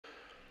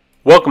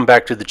Welcome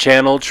back to the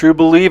channel, True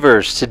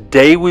Believers.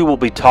 Today we will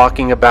be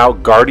talking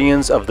about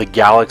Guardians of the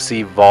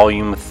Galaxy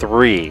Volume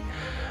 3,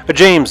 a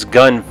James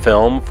Gunn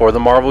film for the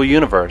Marvel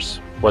Universe.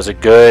 Was it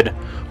good?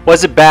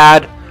 Was it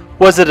bad?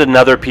 Was it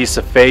another piece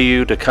of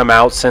failure to come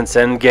out since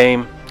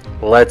Endgame?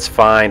 Let's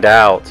find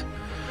out.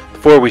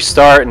 Before we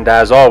start, and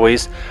as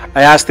always,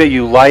 I ask that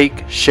you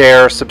like,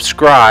 share,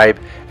 subscribe,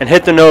 and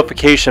hit the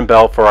notification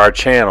bell for our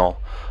channel.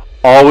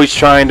 Always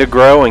trying to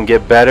grow and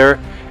get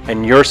better,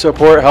 and your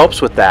support helps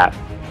with that.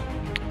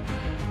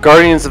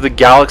 Guardians of the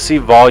Galaxy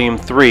Volume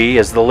 3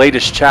 is the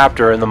latest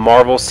chapter in the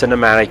Marvel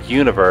Cinematic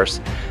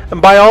Universe,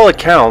 and by all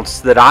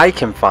accounts that I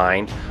can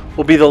find,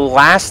 will be the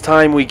last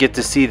time we get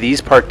to see these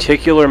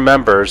particular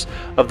members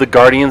of the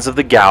Guardians of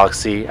the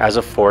Galaxy as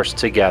a force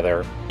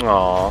together.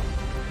 Aww.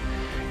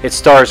 It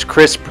stars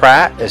Chris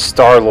Pratt as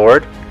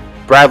Star-Lord,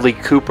 Bradley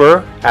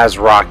Cooper as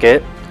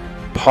Rocket,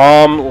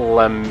 Palm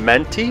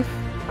Lamenti,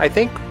 I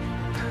think,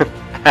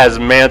 as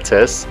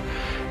Mantis,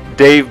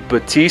 Dave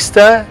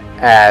Bautista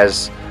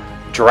as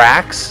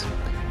Drax,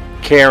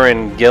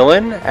 Karen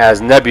Gillan as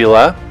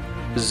Nebula,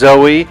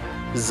 Zoe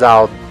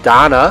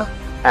Saldana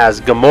as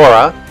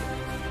Gamora,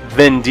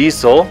 Vin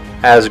Diesel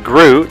as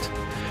Groot,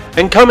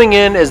 and coming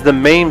in as the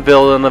main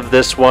villain of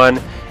this one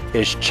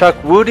is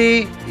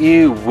Chukwudi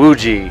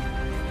Iwuji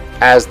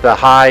as the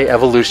High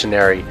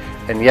Evolutionary.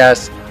 And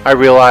yes, I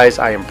realize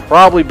I am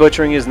probably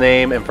butchering his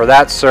name, and for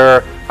that,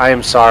 sir, I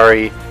am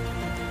sorry.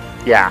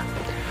 Yeah.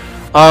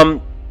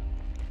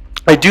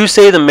 I do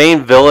say the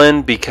main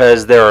villain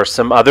because there are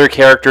some other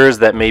characters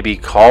that may be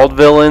called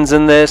villains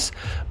in this,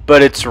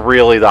 but it's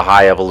really the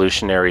High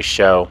Evolutionary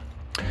show.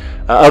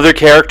 Other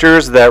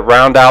characters that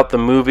round out the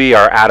movie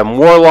are Adam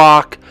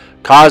Warlock,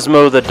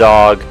 Cosmo the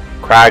dog,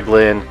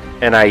 Kraglin,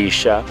 and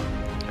Aisha.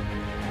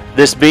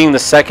 This being the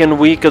second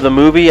week of the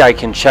movie, I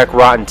can check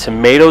Rotten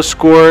Tomato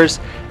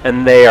scores,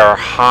 and they are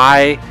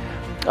high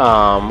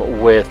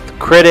with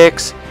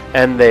critics,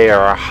 and they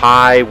are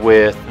high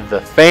with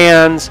the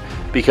fans,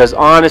 because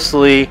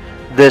honestly,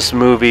 this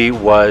movie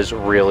was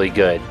really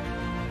good.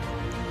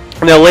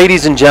 Now,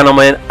 ladies and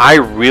gentlemen, I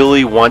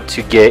really want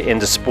to get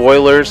into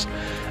spoilers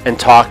and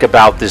talk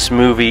about this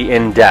movie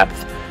in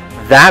depth.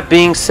 That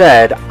being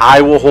said,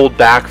 I will hold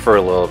back for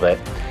a little bit.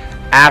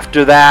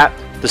 After that,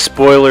 the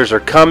spoilers are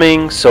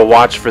coming, so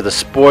watch for the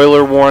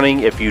spoiler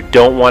warning if you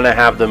don't want to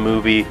have the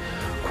movie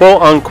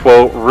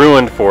quote-unquote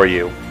ruined for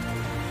you.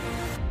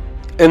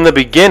 In the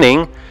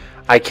beginning,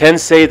 I can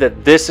say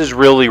that this is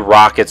really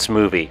Rocket's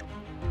movie.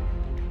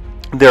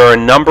 There are a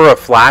number of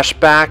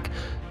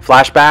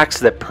flashbacks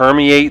that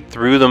permeate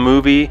through the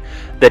movie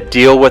that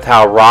deal with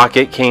how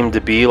Rocket came to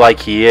be like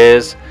he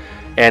is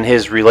and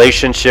his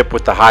relationship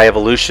with the High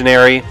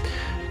Evolutionary.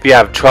 If you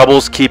have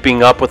troubles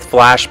keeping up with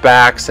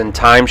flashbacks and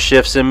time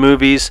shifts in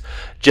movies,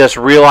 just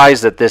realize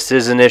that this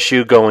is an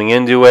issue going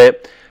into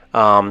it.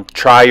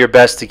 Try your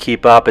best to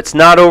keep up. It's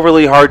not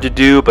overly hard to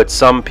do, but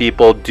some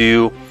people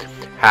do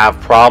have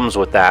problems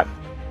with that.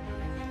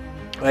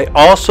 I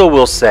also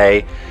will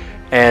say,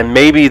 and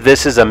maybe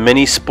this is a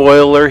mini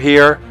spoiler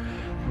here,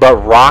 but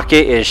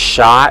Rocket is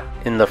shot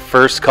in the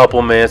first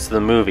couple minutes of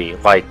the movie,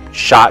 like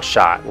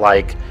shot,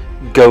 like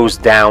goes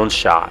down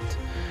shot.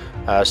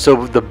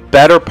 So the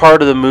better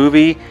part of the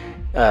movie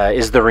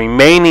is the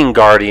remaining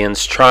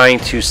Guardians trying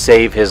to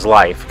save his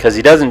life, because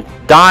he doesn't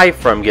die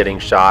from getting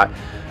shot,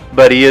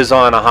 but he is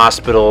on a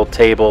hospital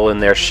table in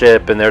their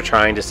ship and they're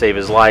trying to save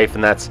his life,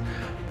 and that's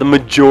the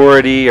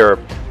majority or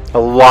a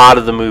lot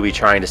of the movie,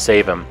 trying to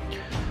save him.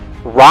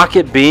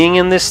 Rocket being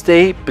in this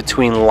state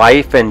between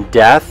life and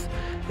death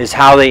is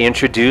how they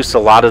introduce a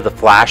lot of the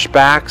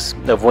flashbacks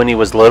of when he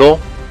was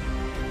little.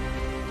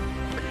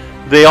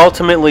 They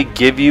ultimately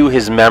give you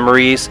his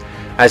memories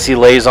as he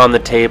lays on the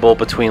table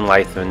between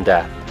life and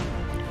death.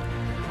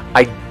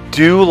 I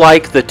do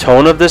like the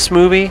tone of this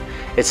movie.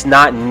 It's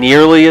not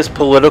nearly as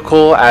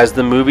political as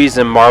the movies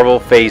in Marvel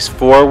Phase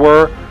 4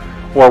 were,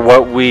 or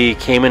what we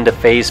came into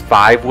Phase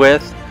 5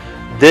 with.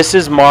 This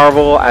is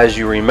Marvel as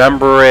you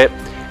remember it,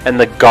 and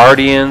the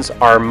Guardians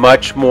are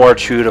much more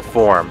true to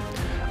form.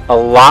 A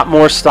lot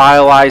more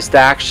stylized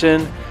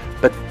action,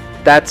 but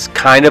that's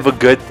kind of a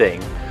good thing.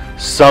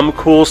 Some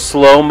cool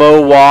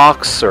slow-mo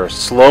walks or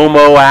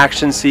slow-mo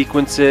action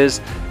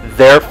sequences,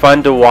 they're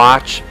fun to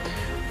watch.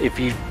 If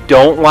you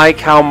don't like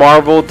how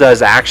Marvel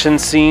does action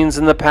scenes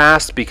in the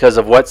past because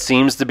of what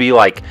seems to be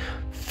like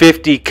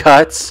 50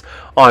 cuts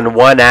on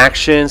one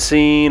action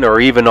scene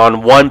or even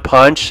on one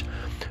punch,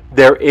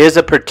 there is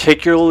a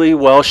particularly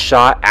well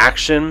shot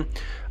action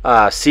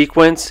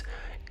sequence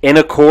in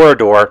a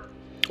corridor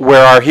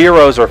where our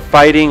heroes are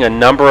fighting a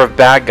number of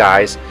bad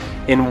guys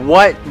in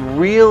what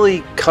really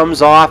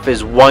comes off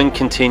as one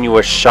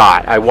continuous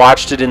shot. I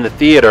watched it in the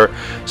theater,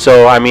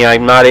 so I mean,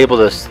 I'm not able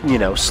to,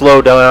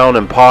 slow down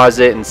and pause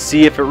it and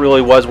see if it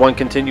really was one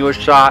continuous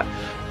shot,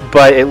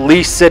 but at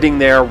least sitting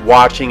there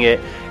watching it,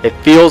 it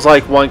feels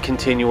like one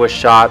continuous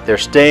shot. They're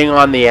staying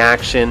on the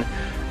action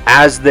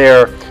as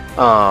they're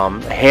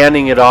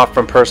handing it off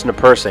from person to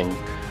person.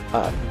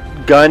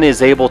 Gunn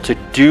is able to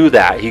do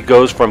that. He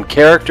goes from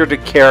character to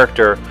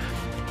character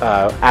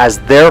as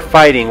they're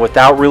fighting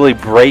without really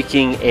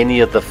breaking any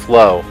of the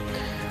flow.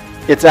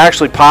 It's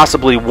actually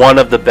possibly one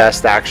of the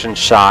best action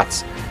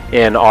shots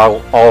in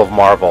all of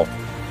Marvel.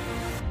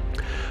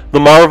 The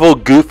Marvel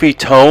goofy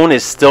tone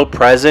is still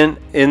present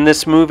in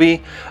this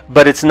movie,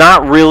 but it's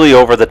not really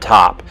over the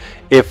top.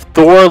 If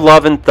Thor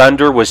Love and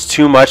Thunder was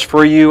too much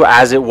for you,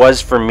 as it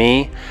was for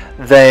me,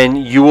 then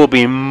you will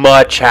be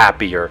much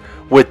happier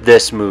with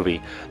this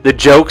movie. The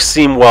jokes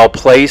seem well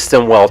placed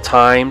and well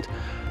timed.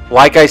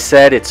 Like I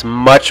said, it's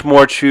much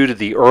more true to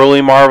the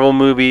early Marvel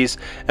movies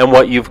and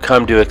what you've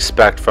come to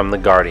expect from the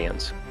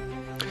Guardians.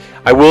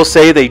 I will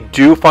say they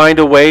do find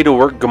a way to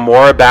work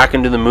Gamora back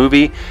into the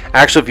movie.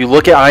 Actually, if you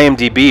look at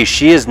IMDb,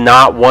 she is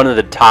not one of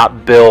the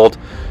top billed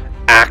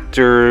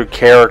actresses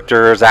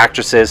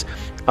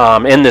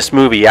in this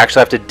movie. You actually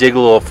have to dig a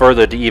little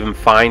further to even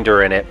find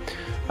her in it.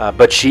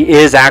 But she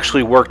is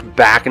actually worked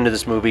back into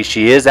this movie.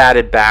 She is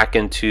added back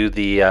into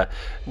the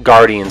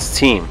Guardians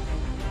team.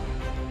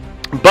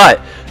 But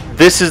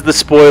this is the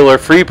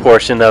spoiler-free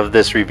portion of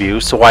this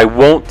review, so I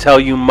won't tell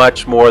you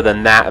much more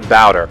than that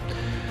about her.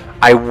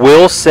 I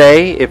will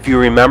say, if you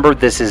remember,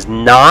 this is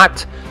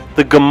not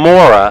the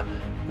Gamora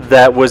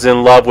that was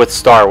in love with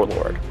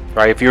Star-Lord.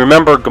 Right? If you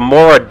remember,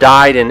 Gamora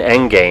died in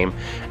Endgame,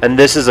 and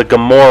this is a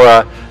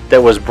Gamora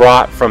that was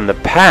brought from the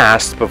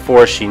past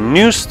before she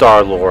knew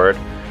Star-Lord,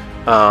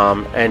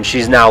 and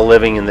she's now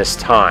living in this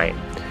time.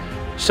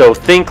 So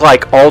think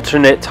like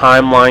alternate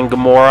timeline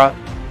Gamora.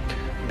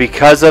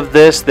 Because of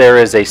this, there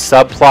is a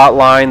subplot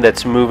line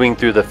that's moving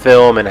through the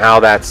film and how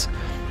that's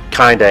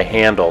kind of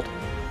handled.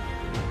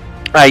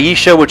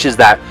 Aisha, which is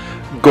that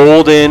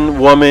golden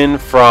woman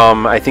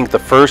from, I think, the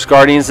first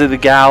Guardians of the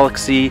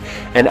Galaxy,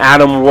 and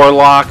Adam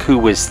Warlock, who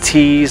was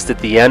teased at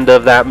the end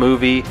of that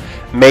movie,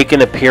 make an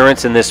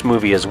appearance in this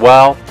movie as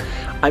well.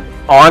 I'm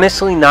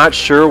honestly not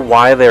sure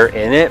why they're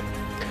in it,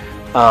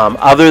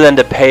 other than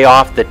to pay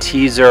off the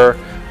teaser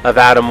of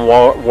Adam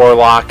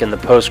Warlock in the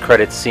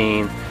post-credit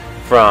scene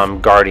from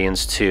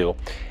Guardians 2.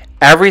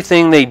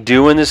 Everything they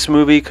do in this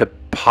movie could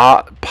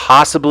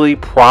probably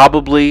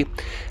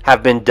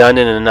have been done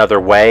in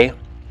another way.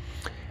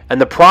 And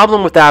the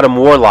problem with Adam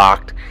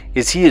Warlock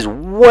is he is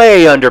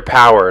way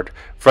underpowered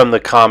from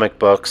the comic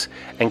books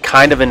and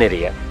kind of an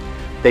idiot.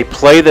 They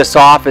play this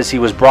off as he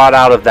was brought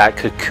out of that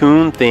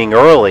cocoon thing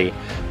early,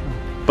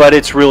 but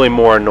it's really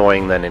more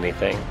annoying than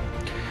anything.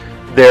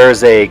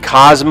 There's a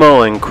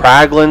Cosmo and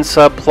Kraglin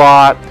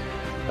subplot,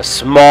 a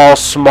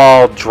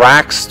small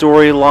Drax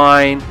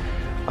storyline,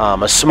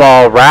 a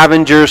small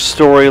Ravager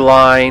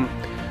storyline.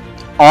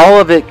 All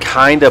of it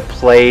kind of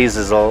plays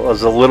as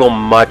a little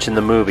much in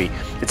the movie.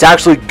 It's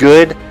actually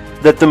good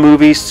that the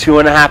movie's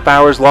 2.5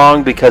 hours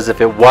long, because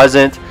if it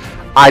wasn't,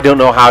 I don't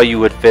know how you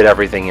would fit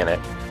everything in it.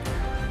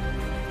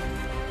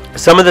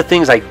 Some of the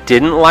things I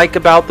didn't like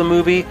about the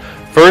movie,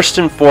 first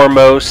and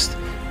foremost,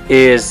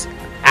 is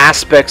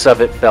aspects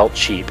of it felt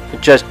cheap.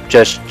 Just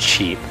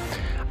cheap.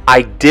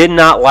 I did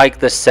not like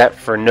the set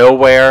for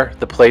Nowhere,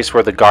 the place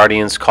where the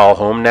Guardians call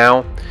home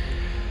now.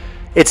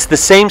 It's the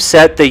same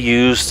set they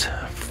used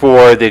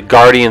for the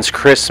Guardians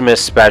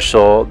Christmas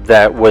special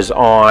that was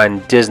on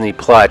Disney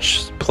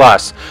Plus,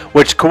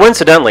 which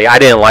coincidentally I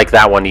didn't like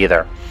that one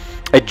either.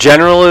 It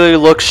generally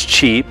looks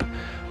cheap.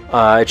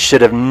 It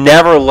should have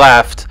never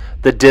left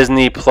the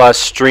Disney Plus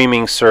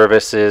streaming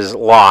services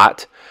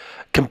lot.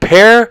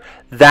 Compare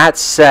that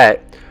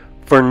set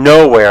for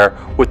Nowhere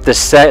with the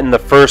set in the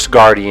first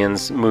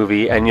Guardians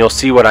movie, and you'll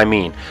see what I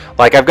mean.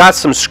 Like, I've got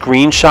some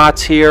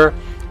screenshots here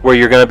where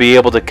you're going to be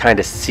able to kind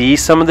of see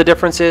some of the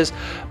differences,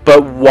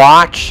 but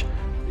watch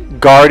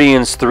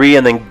Guardians 3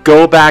 and then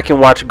go back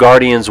and watch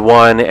Guardians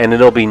 1 and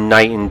it'll be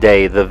night and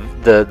day.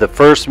 The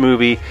first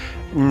movie,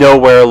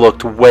 Nowhere,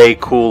 looked way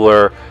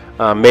cooler.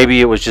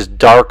 Maybe it was just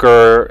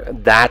darker,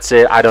 that's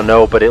it, I don't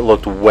know, but it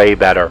looked way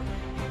better.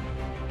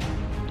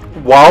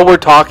 While we're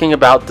talking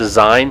about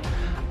design,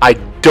 I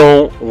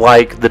don't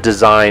like the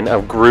design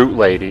of Groot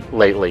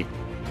lately.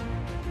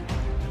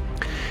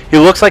 He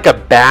looks like a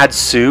bad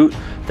suit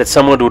that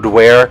someone would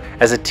wear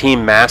as a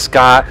team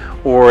mascot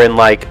or in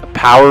like a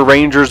Power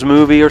Rangers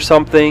movie or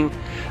something.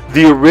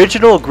 The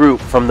original Groot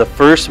from the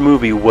first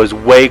movie was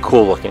way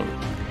cool looking.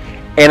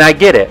 And I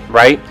get it,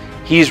 right?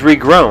 He's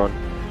regrown.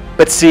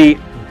 But see,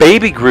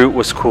 baby Groot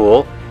was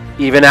cool.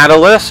 Even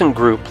adolescent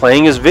Groot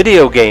playing his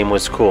video game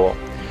was cool.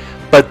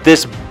 But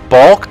this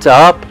bulked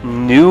up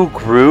new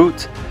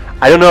Groot,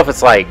 I don't know if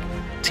it's like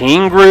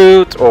teen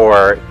Groot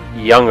or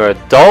young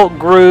adult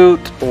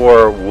Groot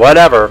or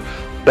whatever,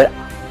 but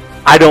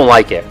I don't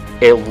like it.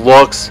 It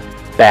looks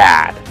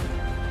bad.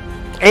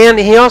 And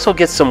he also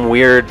gets some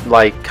weird,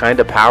 like, kind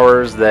of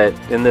powers that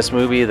in this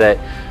movie that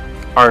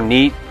are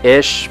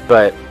neat-ish,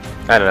 but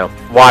I don't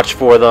know. Watch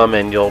for them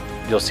and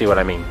you'll see what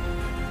I mean.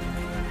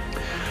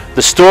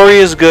 The story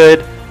is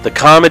good, the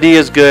comedy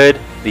is good,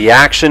 the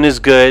action is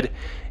good.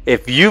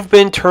 If you've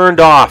been turned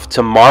off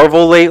to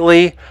Marvel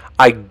lately,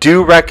 I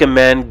do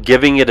recommend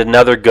giving it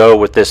another go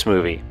with this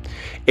movie.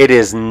 It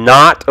is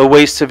not a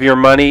waste of your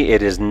money.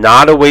 It is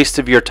not a waste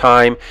of your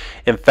time.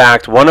 In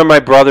fact, one of my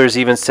brothers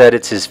even said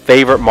it's his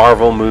favorite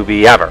Marvel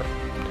movie ever.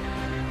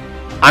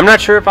 I'm not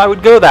sure if I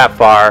would go that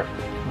far,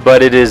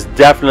 but it is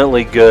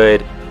definitely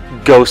good.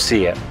 Go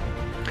see it.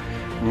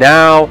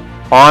 Now,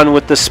 on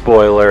with the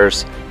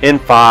spoilers in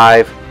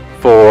 5,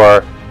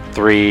 4,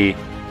 3,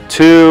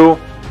 2,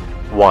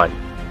 1.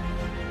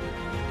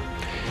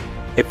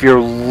 If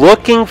you're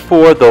looking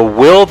for the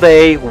will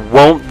they,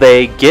 won't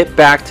they get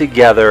back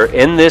together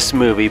in this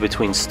movie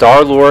between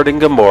Star-Lord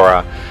and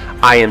Gamora,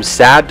 I am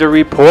sad to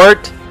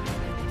report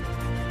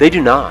they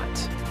do not.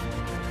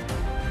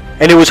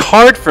 And it was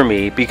hard for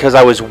me because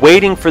I was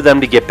waiting for them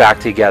to get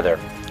back together.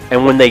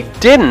 And when they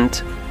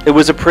didn't, it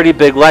was a pretty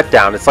big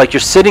letdown. It's like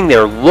you're sitting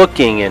there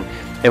looking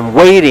and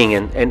waiting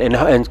and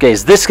okay,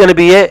 is this going to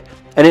be it?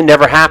 And it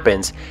never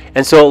happens.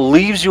 And so it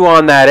leaves you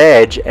on that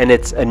edge, and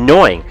it's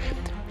annoying.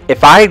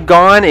 If I had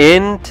gone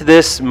into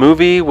this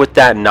movie with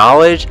that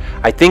knowledge,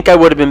 I think I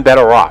would have been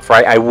better off,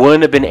 right? I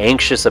wouldn't have been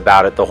anxious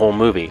about it the whole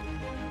movie.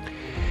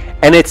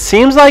 And it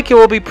seems like it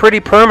will be pretty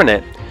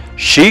permanent.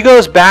 She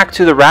goes back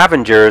to the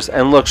Ravengers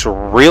and looks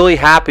really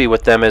happy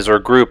with them as her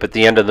group at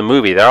the end of the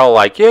movie. They're all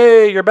like,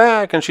 "Yay, you're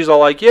back." And she's all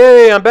like,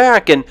 "Yay, I'm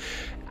back." And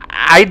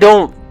I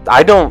don't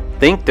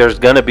think there's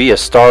going to be a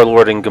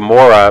Star-Lord and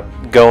Gamora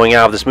going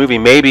out of this movie.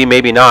 Maybe,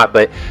 maybe not,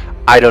 but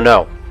I don't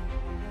know.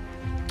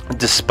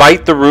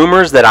 Despite the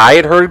rumors that I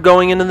had heard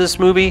going into this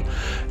movie,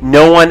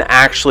 no one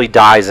actually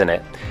dies in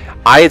it.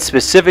 I had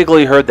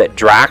specifically heard that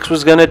Drax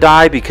was going to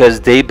die because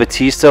Dave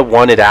Bautista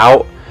wanted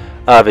out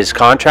of his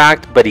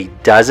contract, but he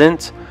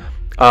doesn't.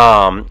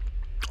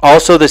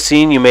 Also, the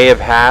scene you may have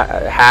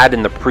had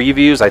in the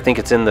previews, I think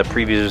it's in the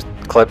previews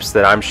clips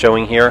that I'm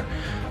showing here,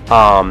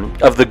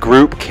 of the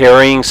group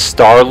carrying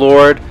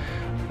Star-Lord,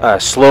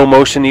 slow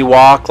motion-y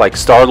walk, like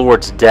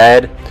Star-Lord's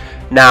dead.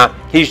 Nah,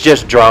 he's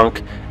just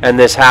drunk. And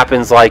this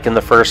happens like in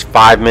the first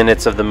 5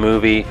 minutes of the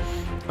movie.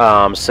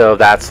 So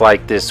that's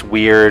like this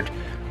weird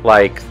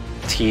like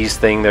tease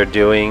thing they're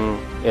doing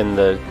in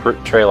the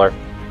trailer.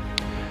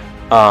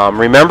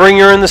 Remembering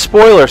you're in the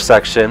spoiler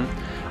section,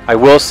 I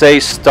will say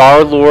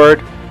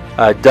Star-Lord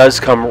does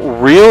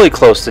come really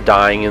close to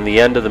dying in the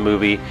end of the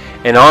movie.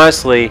 And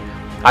honestly,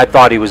 I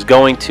thought he was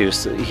going to.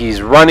 So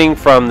he's running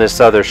from this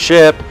other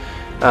ship,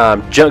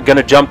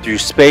 gonna jump through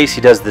space.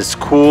 He does this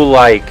cool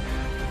like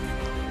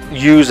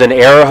use an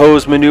air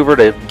hose maneuver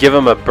to give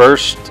him a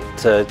burst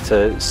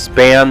to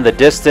span the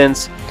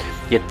distance.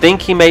 You'd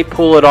think he may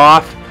pull it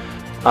off,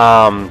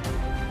 but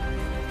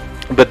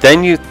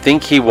then you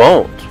think he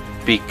won't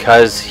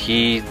because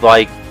he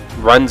like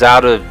runs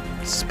out of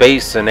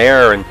space and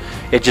air and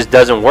it just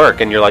doesn't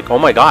work. And you're like, oh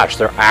my gosh,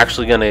 they're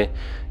actually gonna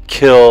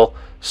kill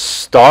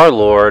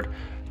Star-Lord,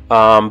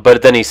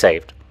 but then he's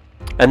saved.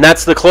 And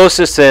that's the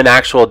closest to an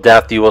actual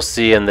death you will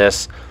see in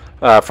this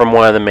from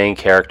one of the main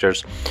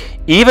characters.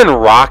 Even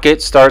Rocket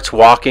starts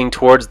walking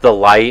towards the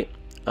light,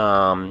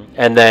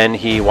 and then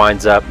he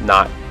winds up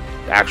not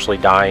actually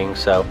dying.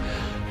 So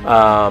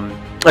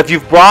if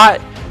you've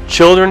brought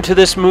children to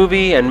this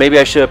movie, and maybe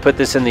I should have put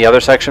this in the other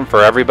section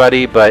for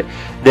everybody, but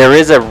there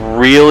is a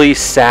really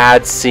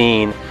sad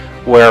scene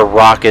where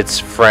Rocket's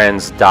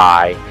friends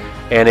die.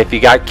 And if you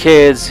got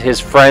kids, his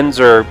friends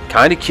are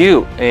kind of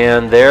cute,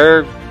 and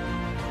they're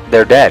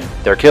dead.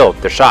 They're killed.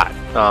 They're shot.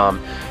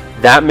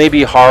 That may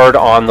be hard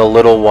on the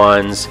little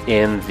ones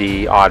in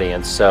the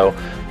audience, so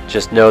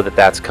just know that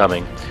that's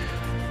coming.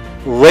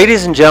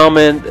 Ladies and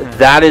gentlemen,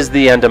 that is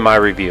the end of my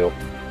review.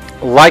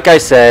 Like I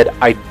said,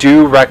 I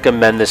do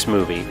recommend this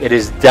movie. It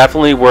is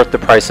definitely worth the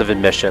price of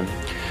admission.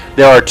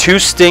 There are 2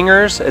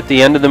 stingers at the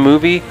end of the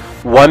movie,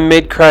 one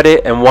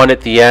mid-credit and one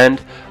at the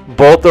end.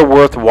 Both are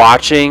worth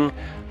watching.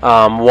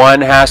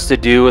 One has to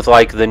do with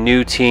like the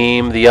new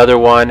team. The other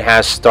one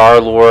has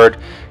Star-Lord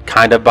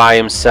kind of by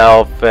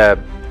himself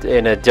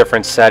in a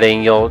different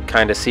setting. You'll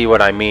kind of see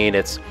what I mean.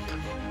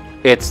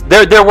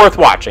 They're worth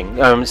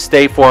watching.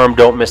 Stay for them.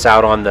 Don't miss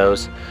out on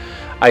those.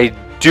 I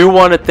do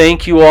want to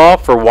thank you all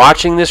for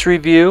watching this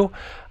review.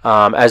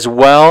 As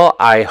well,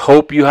 I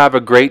hope you have a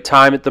great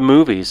time at the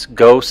movies.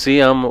 Go see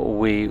them.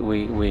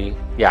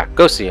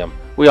 Go see them.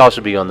 We all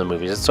should be on the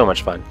movies. It's so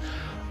much fun.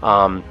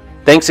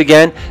 Thanks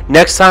again.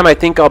 Next time, I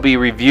think I'll be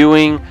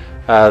reviewing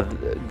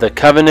The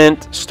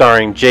Covenant,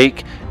 starring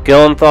Jake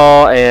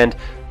Gyllenhaal and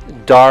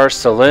Dar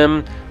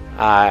Salim.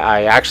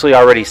 I actually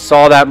already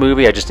saw that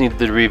movie. I just needed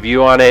the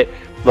review on it.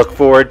 Look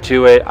forward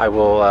to it. I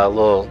will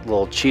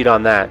little cheat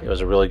on that. It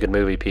was a really good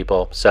movie,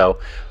 people. So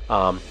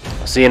I'll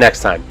see you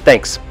next time.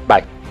 Thanks.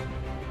 Bye.